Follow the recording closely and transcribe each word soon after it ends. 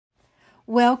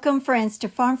Welcome friends to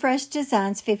Farm Fresh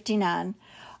Designs 59.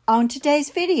 On today's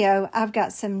video, I've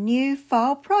got some new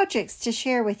fall projects to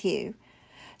share with you.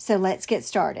 So let's get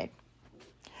started.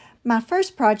 My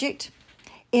first project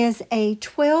is a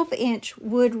 12-inch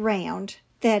wood round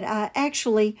that I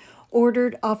actually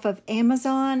ordered off of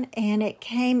Amazon, and it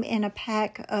came in a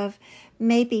pack of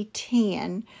maybe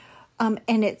 10.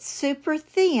 And it's super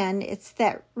thin. It's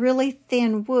that really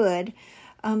thin wood,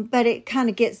 but it kind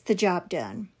of gets the job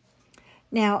done.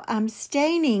 Now, I'm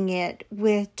staining it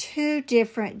with two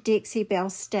different Dixie Belle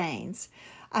stains.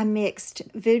 I mixed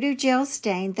Voodoo Gel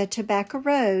Stain, the Tobacco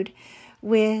Road,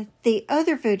 with the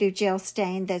other Voodoo Gel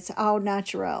Stain that's all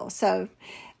natural. So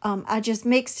I just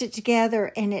mixed it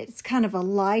together, and it's kind of a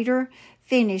lighter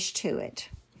finish to it.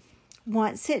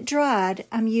 Once it dried,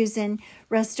 I'm using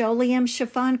Rust-Oleum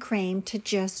Chiffon Cream to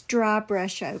just dry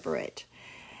brush over it.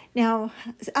 Now,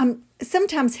 I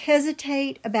sometimes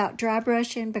hesitate about dry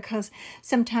brushing because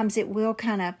sometimes it will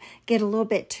kind of get a little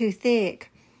bit too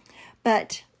thick.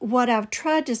 But what I've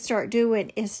tried to start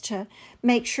doing is to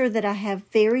make sure that I have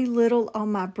very little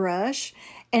on my brush,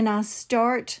 and I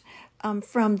start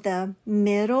from the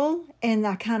middle and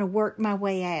I kind of work my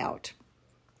way out.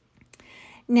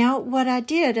 Now, what I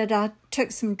did is I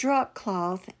took some drop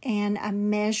cloth and I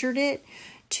measured it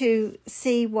to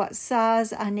see what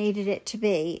size I needed it to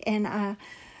be. And I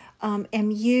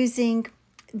am using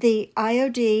the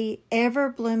IOD Ever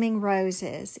Blooming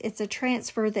Roses. It's a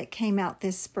transfer that came out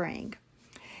this spring.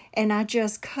 And I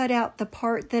just cut out the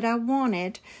part that I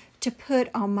wanted to put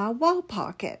on my wall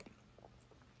pocket.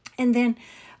 And then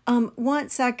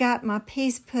once I got my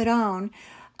piece put on,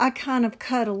 I kind of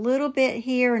cut a little bit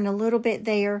here and a little bit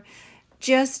there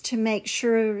just to make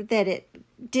sure that it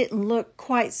didn't look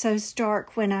quite so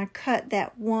stark when I cut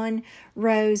that one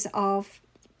rose off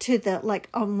to the, like,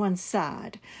 on one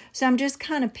side. So I'm just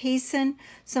kind of piecing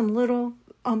some little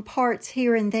parts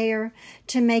here and there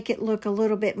to make it look a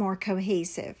little bit more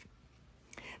cohesive.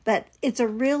 But it's a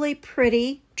really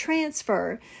pretty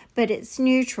transfer, but it's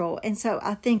neutral, and so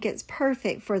I think it's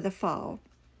perfect for the fall.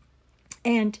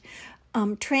 And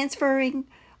transferring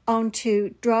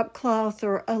onto drop cloth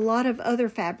or a lot of other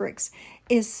fabrics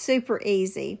is super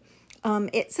easy.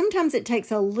 Sometimes it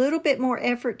takes a little bit more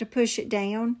effort to push it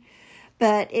down,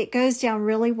 but it goes down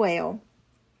really well.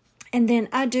 And then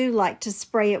I do like to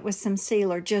spray it with some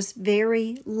sealer just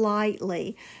very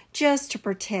lightly, just to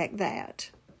protect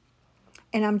that.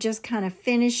 And I'm just kind of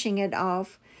finishing it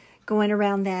off, going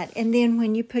around that. And then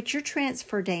when you put your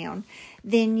transfer down,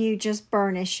 then you just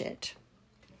burnish it.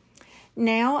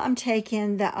 Now I'm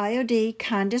taking the IOD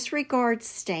Kindest Regards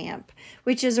stamp,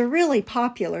 which is a really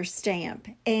popular stamp,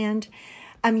 and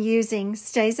I'm using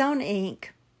StazOn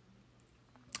ink,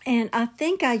 and I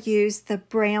think I used the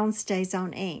brown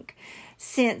StazOn ink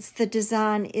since the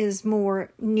design is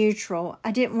more neutral.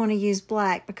 I didn't want to use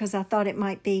black because I thought it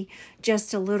might be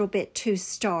just a little bit too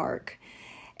stark.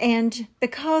 And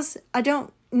because I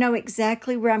don't know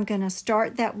exactly where I'm going to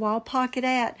start that wall pocket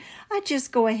at, I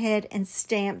just go ahead and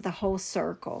stamp the whole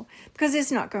circle because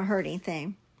it's not going to hurt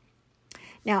anything.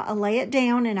 Now I lay it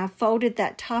down and I folded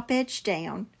that top edge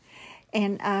down,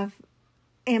 and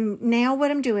now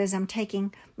what I'm doing is I'm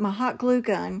taking my hot glue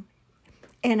gun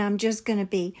and I'm just going to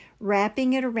be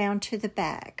wrapping it around to the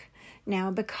back. Now,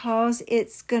 because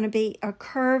it's going to be a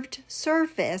curved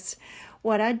surface,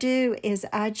 what I do is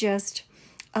I just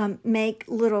make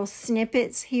little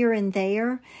snippets here and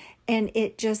there, and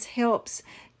it just helps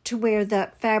to where the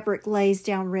fabric lays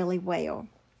down really well.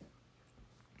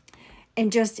 And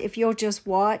just, if you'll just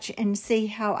watch and see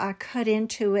how I cut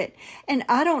into it, and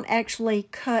I don't actually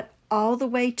cut all the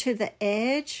way to the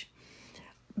edge,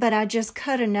 but I just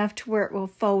cut enough to where it will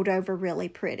fold over really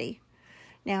pretty.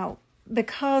 Now,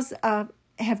 because I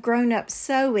have grown up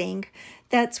sewing,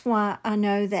 that's why I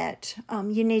know that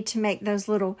you need to make those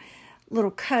little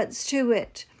cuts to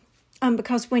it,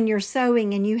 because when you're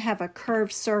sewing and you have a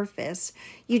curved surface,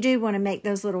 you do want to make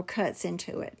those little cuts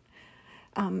into it.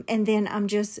 And then I'm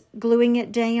just gluing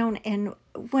it down, and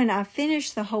when I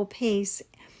finish the whole piece,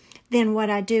 then what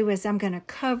I do is I'm going to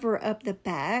cover up the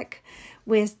back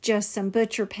with just some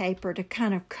butcher paper to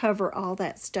kind of cover all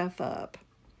that stuff up.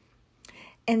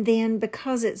 And then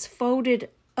because it's folded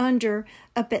under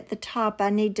up at the top, I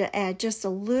need to add just a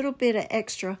little bit of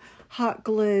extra hot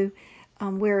glue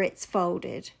where it's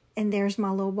folded. And there's my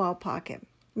little wall pocket.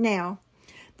 Now,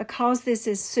 because this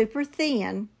is super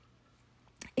thin,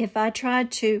 if I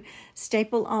tried to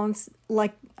staple on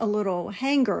like a little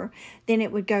hanger, then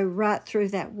it would go right through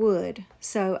that wood.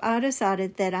 So I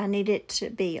decided that I needed it to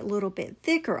be a little bit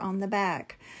thicker on the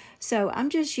back. So I'm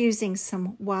just using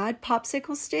some wide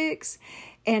popsicle sticks,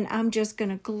 and I'm just going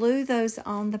to glue those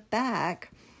on the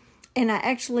back. And I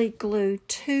actually glue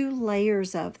 2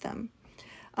 layers of them.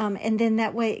 And then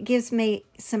that way it gives me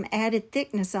some added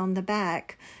thickness on the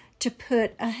back to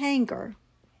put a hanger.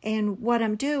 And what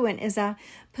I'm doing is I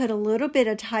put a little bit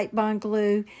of Titebond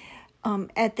glue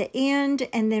at the end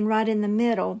and then right in the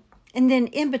middle. And then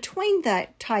in between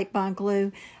that Titebond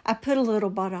glue, I put a little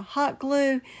bit of hot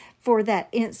glue for that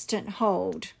instant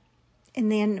hold.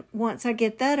 And then once I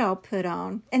get that all put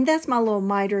on, and that's my little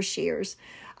miter shears.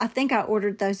 I think I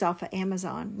ordered those off of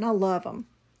Amazon, and I love them.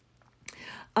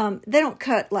 They don't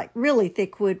cut like really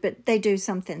thick wood, but they do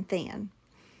something thin.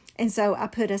 And so I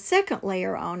put a second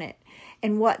layer on it.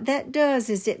 And what that does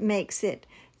is it makes it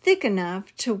thick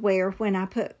enough to where when I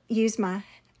use my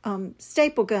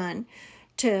staple gun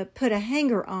to put a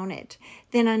hanger on it,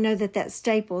 then I know that that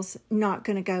staple's not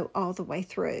going to go all the way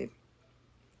through.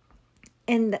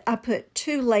 And I put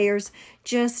 2 layers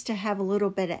just to have a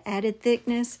little bit of added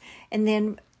thickness. And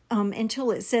then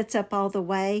until it sets up all the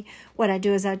way, what I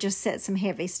do is I just set some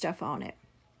heavy stuff on it.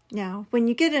 Now, when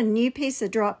you get a new piece of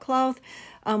drop cloth,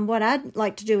 what I'd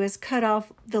like to do is cut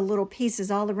off the little pieces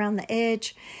all around the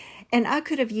edge. And I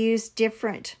could have used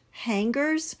different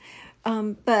hangers,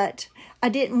 but I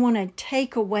didn't want to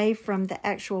take away from the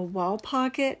actual wall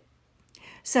pocket.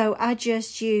 So I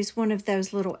just used one of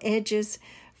those little edges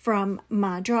from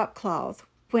my drop cloth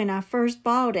when I first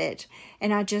bought it,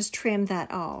 and I just trimmed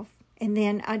that off. And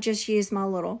then I just used my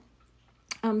little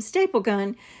staple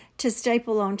gun to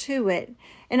staple onto it.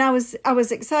 And I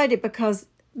was excited because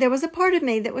there was a part of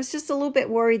me that was just a little bit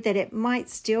worried that it might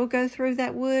still go through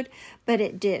that wood, but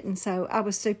it didn't. So I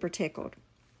was super tickled.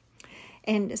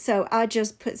 And so I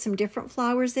just put some different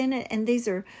flowers in it, and these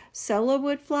are solo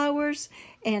wood flowers,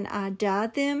 and I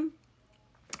dyed them.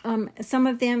 Some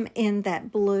of them in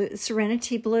that blue,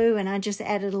 Serenity blue, and I just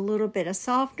added a little bit of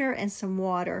softener and some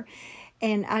water.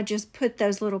 And I just put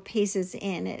those little pieces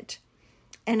in it.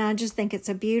 And I just think it's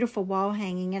a beautiful wall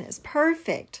hanging, and it's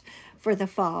perfect for the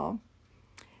fall.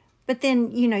 But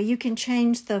then, you know, you can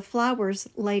change the flowers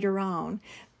later on.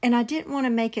 And I didn't want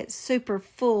to make it super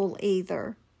full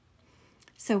either.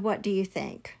 So what do you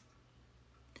think?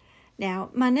 Now,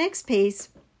 my next piece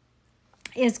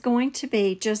is going to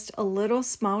be just a little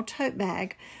small tote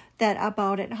bag that I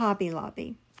bought at Hobby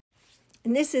Lobby.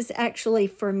 And this is actually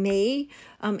for me.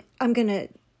 I'm going to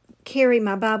carry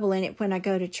my Bible in it when I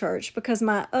go to church because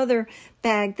my other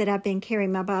bag that I've been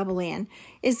carrying my Bible in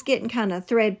is getting kind of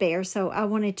threadbare, so I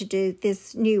wanted to do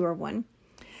this newer one.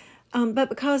 But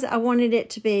because I wanted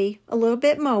it to be a little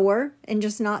bit more and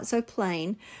just not so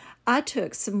plain, I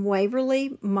took some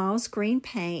Waverly Moss Green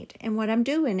paint, and what I'm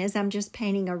doing is I'm just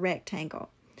painting a rectangle.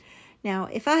 Now,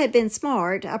 if I had been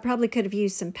smart, I probably could have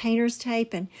used some painter's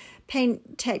tape and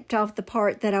taped off the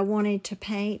part that I wanted to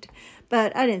paint,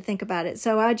 but I didn't think about it.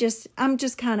 So I'm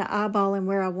just kind of eyeballing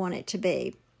where I want it to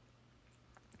be.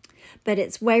 But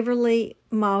it's Waverly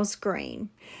Moss Green.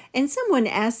 And someone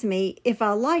asked me if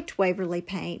I liked Waverly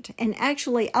paint, and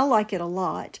actually I like it a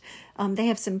lot. They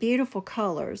have some beautiful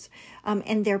colors,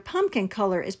 and their pumpkin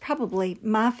color is probably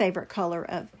my favorite color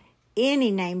of any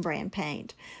name brand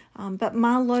paint. But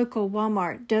my local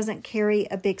Walmart doesn't carry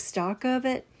a big stock of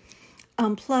it.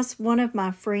 Plus, one of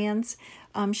my friends,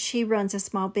 she runs a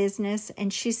small business,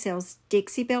 and she sells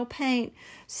Dixie Belle paint.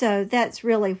 So that's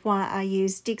really why I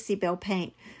use Dixie Belle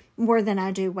paint more than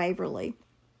I do Waverly.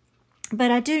 But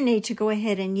I do need to go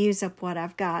ahead and use up what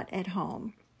I've got at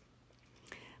home.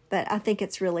 But I think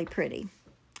it's really pretty.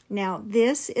 Now,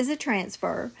 this is a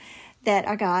transfer that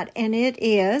I got, and it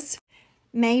is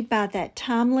made by that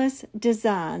Thymeless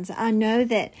Designs. I know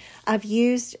that I've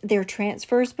used their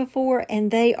transfers before,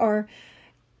 and they are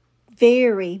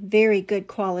very, very good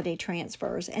quality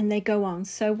transfers, and they go on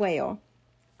so well.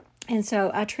 And so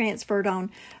I transferred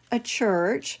on a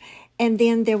church, and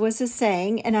then there was a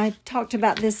saying, and I talked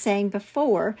about this saying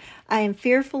before, I am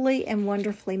fearfully and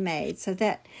wonderfully made. So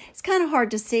that it's kind of hard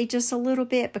to see just a little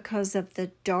bit because of the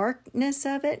darkness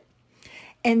of it.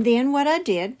 And then what I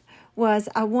did was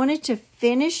I wanted to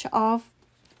finish off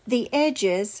the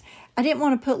edges. I didn't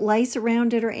want to put lace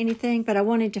around it or anything, but I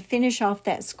wanted to finish off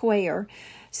that square.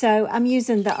 So I'm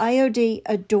using the IOD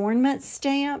Adornment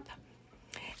Stamp.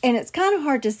 And it's kind of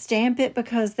hard to stamp it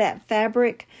because that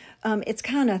fabric, it's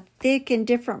kind of thick in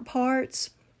different parts.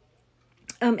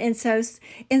 And so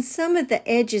in some of the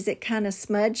edges, it kind of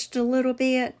smudged a little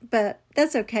bit, but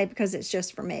that's okay because it's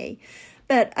just for me.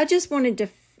 But I just wanted to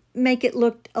make it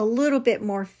look a little bit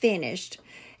more finished.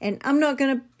 And I'm not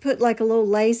going to put like a little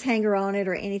lace hanger on it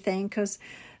or anything because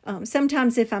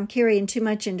sometimes if I'm carrying too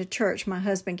much into church, my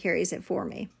husband carries it for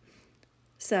me.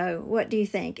 So what do you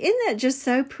think? Isn't that just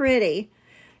so pretty?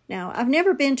 Now, I've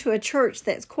never been to a church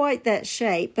that's quite that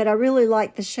shape, but I really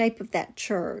like the shape of that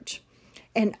church.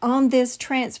 And on this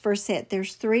transfer set,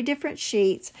 there's 3 different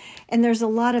sheets, and there's a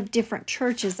lot of different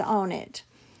churches on it.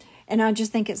 And I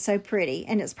just think it's so pretty,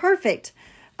 and it's perfect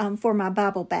for my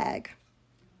Bible bag.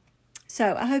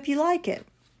 So I hope you like it.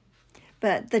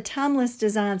 But the Thymeless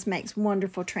Designs makes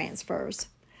wonderful transfers.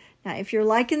 Now, if you're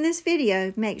liking this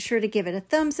video, make sure to give it a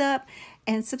thumbs up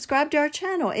and subscribe to our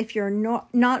channel if you're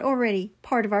not already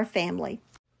part of our family.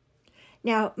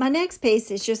 Now, my next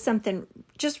piece is just something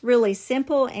just really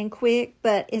simple and quick,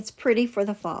 but it's pretty for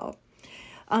the fall.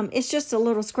 It's just a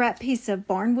little scrap piece of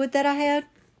barnwood that I had.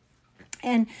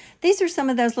 And these are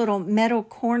some of those little metal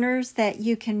corners that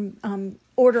you can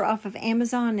order off of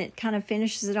Amazon. It kind of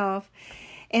finishes it off.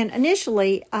 And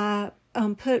initially, I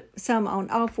put some on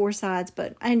all 4 sides,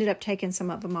 but I ended up taking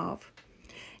some of them off.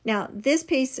 Now, this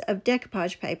piece of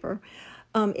decoupage paper,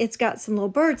 it's got some little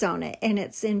birds on it, and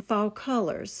it's in fall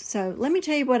colors. So let me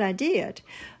tell you what I did.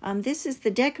 This is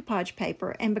the decoupage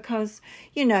paper, and because,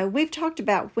 you know, we've talked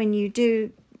about when you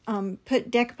do put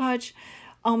decoupage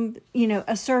on, you know,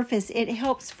 a surface, it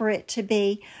helps for it to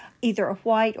be either a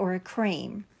white or a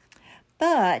cream.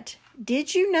 But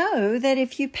did you know that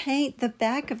if you paint the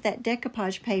back of that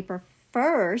decoupage paper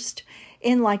first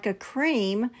in like a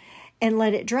cream and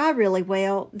let it dry really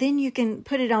well, then you can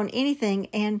put it on anything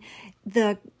and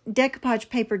the decoupage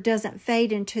paper doesn't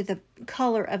fade into the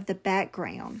color of the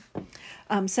background.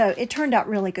 So it turned out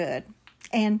really good.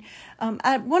 And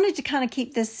I wanted to kind of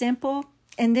keep this simple,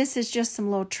 and this is just some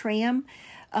little trim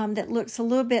that looks a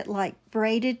little bit like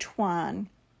braided twine.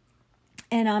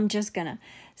 And I'm just going to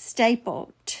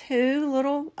staple 2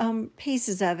 little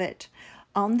pieces of it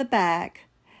on the back.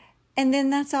 And then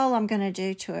that's all I'm going to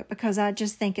do to it, because I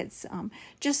just think it's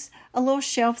just a little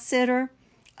shelf sitter.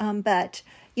 But,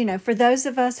 you know, for those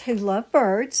of us who love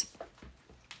birds,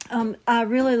 I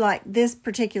really like this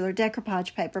particular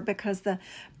decoupage paper because the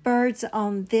birds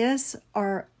on this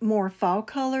are more fall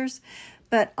colors.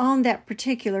 But on that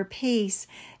particular piece,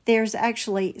 there's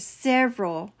actually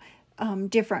several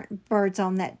different birds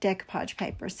on that decoupage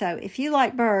paper. So if you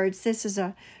like birds, this is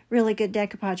a really good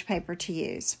decoupage paper to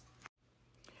use.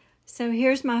 So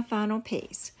here's my final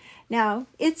piece. Now,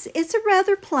 it's a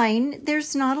rather plain.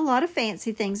 There's not a lot of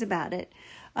fancy things about it,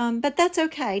 but that's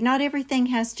okay. Not everything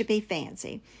has to be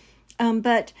fancy.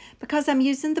 But because I'm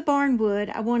using the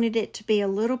barnwood, I wanted it to be a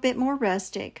little bit more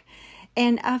rustic,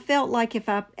 and I felt like if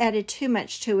I added too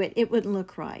much to it, it wouldn't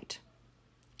look right.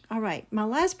 All right, my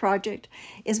last project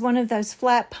is one of those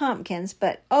flat pumpkins,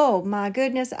 but oh my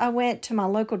goodness, I went to my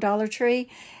local Dollar Tree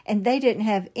and they didn't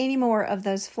have any more of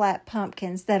those flat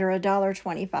pumpkins that are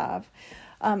 $1.25.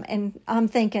 And I'm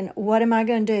thinking, what am I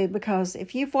going to do? Because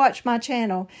if you've watched my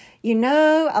channel, you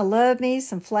know I love me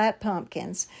some flat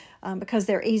pumpkins because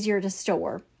they're easier to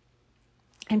store.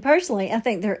 And personally, I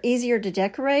think they're easier to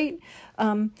decorate,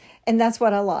 and that's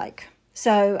what I like.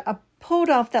 So I pulled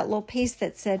off that little piece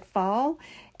that said fall,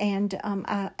 and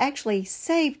I actually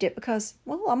saved it because,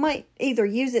 well, I might either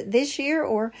use it this year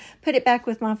or put it back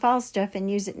with my fall stuff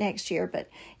and use it next year. But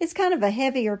it's kind of a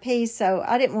heavier piece, so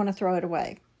I didn't want to throw it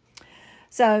away.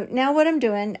 So now what I'm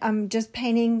doing, I'm just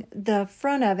painting the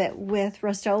front of it with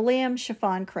Rust-Oleum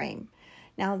chiffon cream.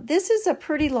 Now, this is a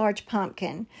pretty large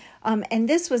pumpkin, and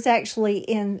this was actually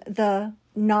in the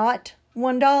not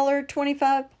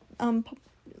 $1.25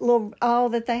 little aisle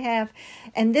that they have,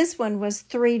 and this one was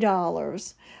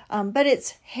 $3. But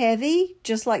it's heavy,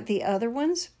 just like the other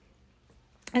ones.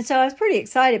 And so I was pretty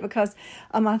excited because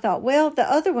I thought, well, the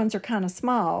other ones are kind of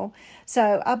small.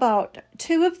 So I bought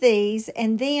 2 of these,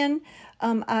 and then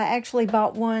I actually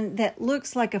bought one that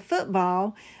looks like a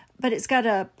football, but it's got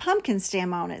a pumpkin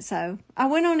stem on it. So I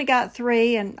went on and got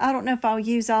 3, and I don't know if I'll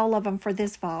use all of them for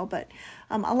this fall, but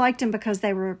I liked them because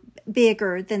they were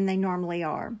bigger than they normally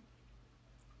are.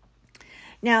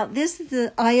 Now, this is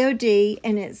the IOD,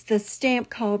 and it's the stamp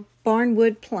called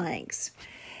Barnwood Planks.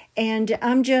 And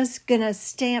I'm just going to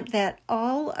stamp that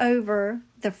all over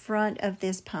the front of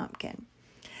this pumpkin.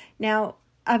 Now,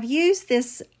 I've used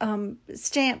this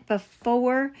stamp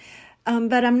before,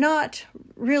 but I'm not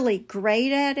really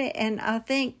great at it. And I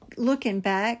think looking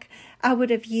back, I would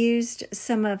have used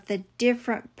some of the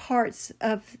different parts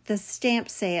of the stamp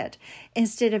set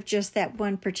instead of just that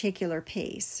one particular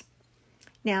piece.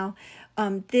 Now,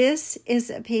 this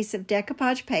is a piece of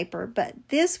decoupage paper, but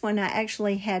this one I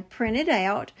actually had printed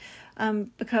out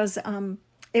because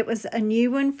it was a new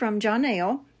one from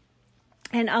Jonelle,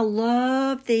 and I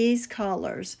love these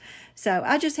colors. So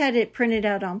I just had it printed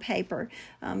out on paper,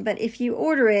 but if you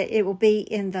order it, it will be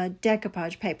in the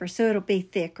decoupage paper, so it'll be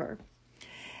thicker.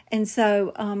 And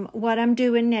so what I'm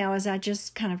doing now is I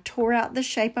just kind of tore out the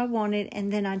shape I wanted,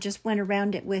 and then I just went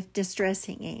around it with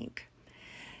distressing ink.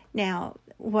 Now,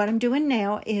 what I'm doing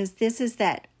now is this is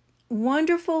that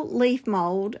wonderful leaf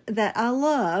mold that I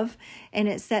love, and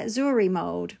it's that Zuri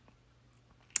mold.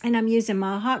 And I'm using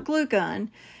my hot glue gun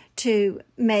to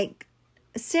make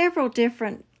several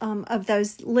different of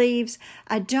those leaves.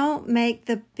 I don't make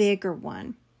the bigger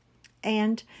one.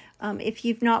 And if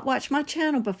you've not watched my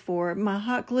channel before, my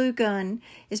hot glue gun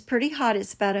is pretty hot.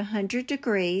 It's about 100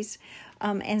 degrees.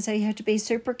 And so you have to be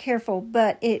super careful.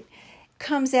 But it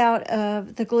comes out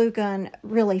of the glue gun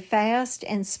really fast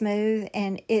and smooth.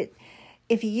 And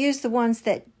if you use the ones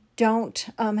that don't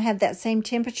have that same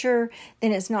temperature,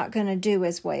 then it's not going to do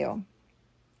as well.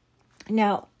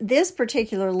 Now, this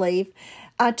particular leaf,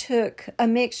 I took a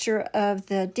mixture of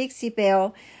the Dixie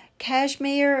Belle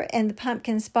cashmere and the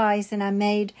pumpkin spice, and I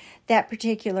made that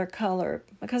particular color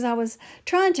because I was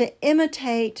trying to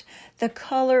imitate the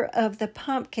color of the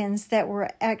pumpkins that were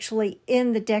actually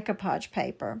in the decoupage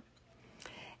paper.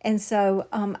 And so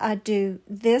I do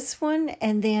this one,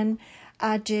 and then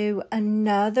I do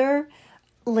another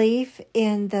leaf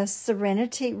in the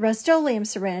Serenity, Rust-Oleum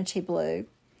Serenity Blue.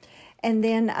 And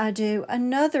then I do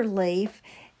another leaf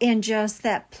in just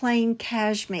that plain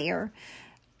cashmere,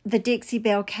 the Dixie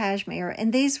Belle cashmere.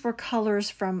 And these were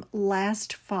colors from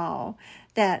last fall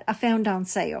that I found on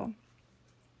sale.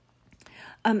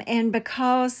 And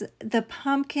because the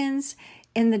pumpkins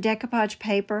in the decoupage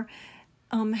paper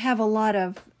have a lot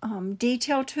of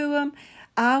detail to them,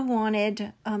 I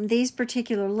wanted these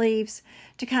particular leaves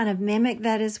to kind of mimic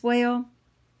that as well.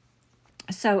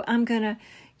 So I'm going to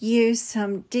use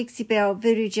some Dixie Belle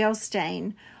Voodoo Gel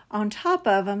Stain on top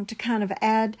of them to kind of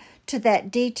add to that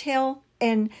detail.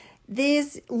 And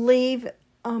these leaf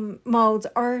molds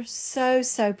are so,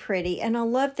 so pretty. And I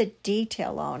love the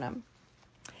detail on them.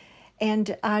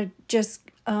 And I just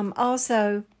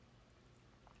also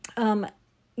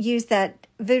use that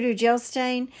Voodoo Gel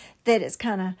Stain that is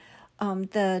kind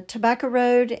of the Tobacco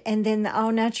Road and then the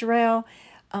All Natural.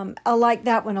 I like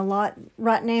that one a lot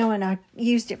right now, and I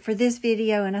used it for this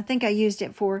video, and I think I used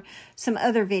it for some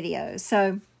other videos.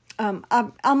 So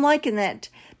I'm liking that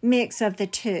mix of the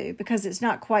two because it's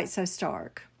not quite so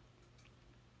stark.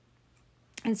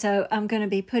 And so I'm going to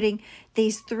be putting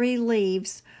these 3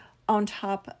 leaves on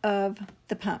top of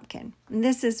the pumpkin. And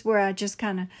this is where I just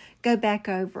kind of go back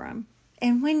over them.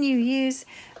 And when you use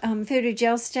Voodoo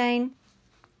Gel Stain,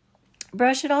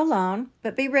 brush it all on,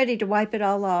 but be ready to wipe it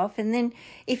all off. And then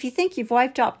if you think you've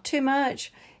wiped off too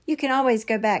much, you can always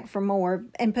go back for more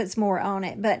and put some more on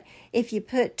it. But if you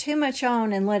put too much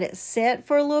on and let it set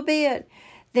for a little bit,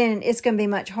 then it's going to be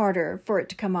much harder for it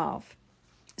to come off.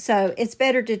 So it's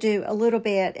better to do a little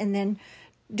bit and then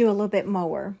do a little bit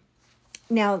more.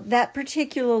 Now, that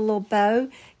particular little bow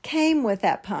came with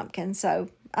that pumpkin, so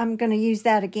I'm going to use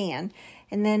that again.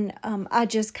 And then I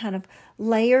just kind of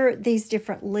layer these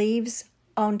different leaves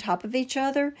on top of each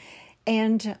other.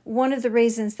 And one of the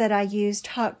reasons that I used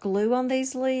hot glue on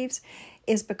these leaves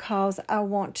is because I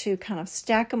want to kind of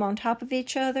stack them on top of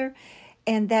each other.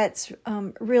 And that's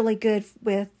really good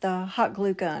with the hot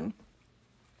glue gun.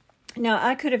 Now,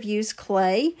 I could have used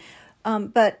clay,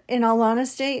 but in all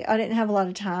honesty, I didn't have a lot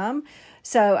of time.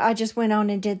 So I just went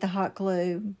on and did the hot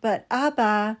glue. But I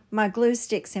buy my glue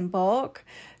sticks in bulk.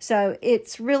 So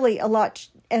it's really a lot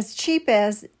as cheap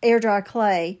as air dry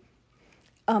clay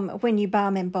when you buy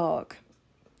them in bulk.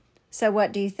 So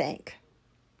what do you think?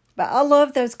 But I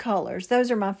love those colors. Those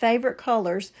are my favorite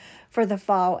colors for the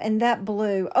fall. And that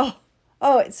blue, oh,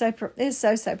 it's so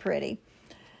pretty.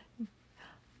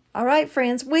 All right,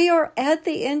 friends, we are at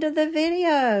the end of the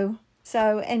video.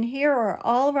 So, and here are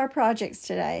all of our projects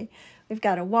today. We've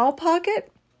got a wall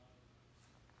pocket,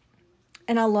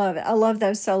 and I love it. I love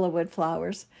those solo wood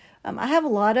flowers. I have a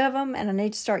lot of them, and I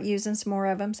need to start using some more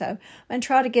of them, so I'm going to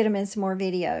try to get them in some more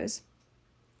videos.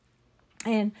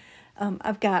 And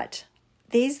I've got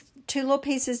these 2 little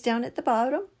pieces down at the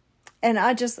bottom, and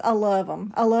I love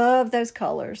them. I love those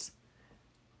colors.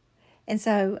 And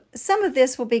so some of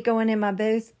this will be going in my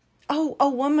booth. Oh,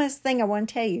 one last thing I want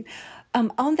to tell you.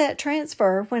 On that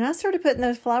transfer, when I started putting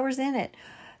those flowers in it,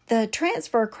 the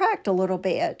transfer cracked a little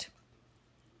bit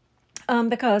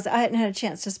because I hadn't had a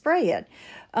chance to spray it.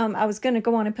 I was going to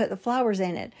go on and put the flowers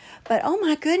in it. But, oh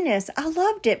my goodness, I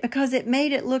loved it because it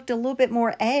made it look a little bit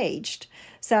more aged.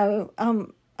 So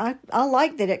I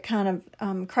like that it kind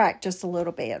of cracked just a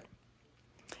little bit.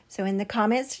 So in the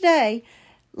comments today,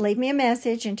 leave me a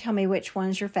message and tell me which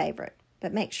one's your favorite.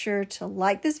 But make sure to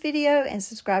like this video and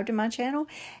subscribe to my channel.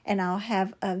 And I'll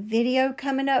have a video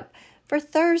coming up for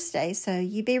Thursday, so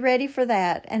you be ready for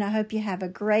that, and I hope you have a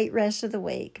great rest of the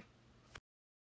week.